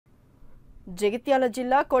జగిత్యాల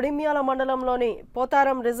జిల్లా కొడిమ్యాల మండలంలోని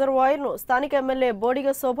పోతారం రిజర్వాయర్ను స్థానిక ఎమ్మెల్యే బోడిగ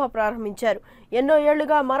శోభ ప్రారంభించారు. ఎన్నో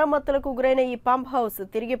ఏళ్లుగా మరమ్మతులకు గురైన ఈ పంప్ హౌస్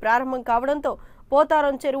తిరిగి ప్రారంభం కావడంతో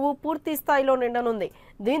పోతారం చెరువు పూర్తి స్థాయిలో నిండనుంది.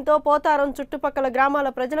 దీంతో పోతారం చుట్టుపక్కల గ్రామాల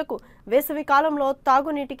ప్రజలకు వేసవి కాలంలో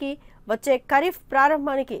తాగునీటికి, వచ్చే ఖరీఫ్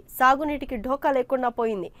ప్రారంభానికి సాగునీటికి ఢోకా లేకుండా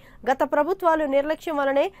పోయింది. గత ప్రభుత్వాలు నిర్లక్ష్యం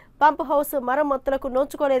వల్లనే పంప్ హౌస్ మరమ్మతులకు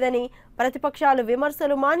నోచుకోలేదని, ప్రతిపక్షాలు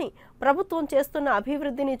విమర్శలు మాని ప్రభుత్వం చేస్తున్న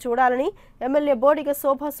అభివృద్ధిని చూడాలని ఎమ్మెల్యే బోడిగ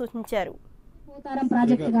శోభ సూచించారు. పోతారం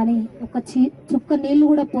ప్రాజెక్టు గాని ఒక చుక్క నీళ్లు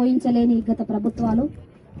కూడా పోయించలేని గత ప్రభుత్వాలు,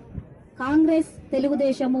 కాంగ్రెస్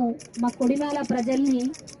తెలుగుదేశము మా కొడిమ్యాల ప్రజల్ని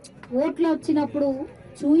ఓట్లు వచ్చినప్పుడు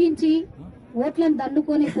చూయించి ఓట్లను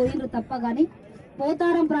దండుకొని పోయినరు తప్ప గాని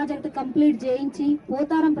పోతారం ప్రాజెక్టు కంప్లీట్ చేయించి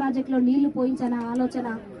పోతారం ప్రాజెక్టులో నీళ్లు పోయించనే ఆలోచన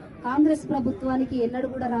కాంగ్రెస్ ప్రభుత్వానికి ఎన్నడూ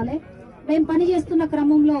కూడా రాలే. మేము పని చేస్తున్న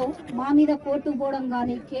క్రమంలో మా మీద కోర్టు పోవడం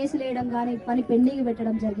కానీ, కేసులు వేయడం కానీ, పని పెండింగ్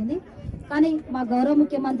పెట్టడం జరిగింది. కానీ మా గౌరవ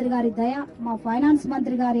ముఖ్యమంత్రి గారి దయ, మా ఫైనాన్స్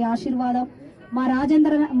మంత్రి గారి ఆశీర్వాదం,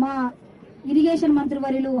 మా ఇరిగేషన్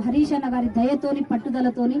మంత్రివర్యులు హరీష్ అన్న గారి దయతోని,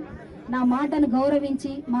 పట్టుదలతోని, నా మాటను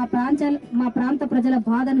గౌరవించి మా ప్రాంత ప్రజల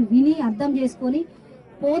బాధను విని అర్థం చేసుకొని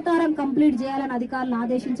పోతారం కంప్లీట్ చేయాలని అధికారులను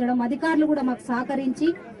ఆదేశించడం, అధికారులు కూడా మాకు సహకరించి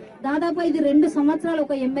దాదాపు ఇది 2 సంవత్సరాలు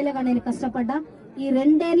ఒక ఎమ్మెల్యేగా నేను కష్టపడ్డా. ఈ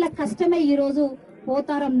 2 ఏళ్ల కష్టమే ఈ రోజు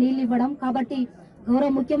పోతారం నీళ్ళు ఇవ్వడం. కాబట్టి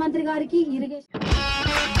గౌరవ ముఖ్యమంత్రి గారికి ఇరిగేషన్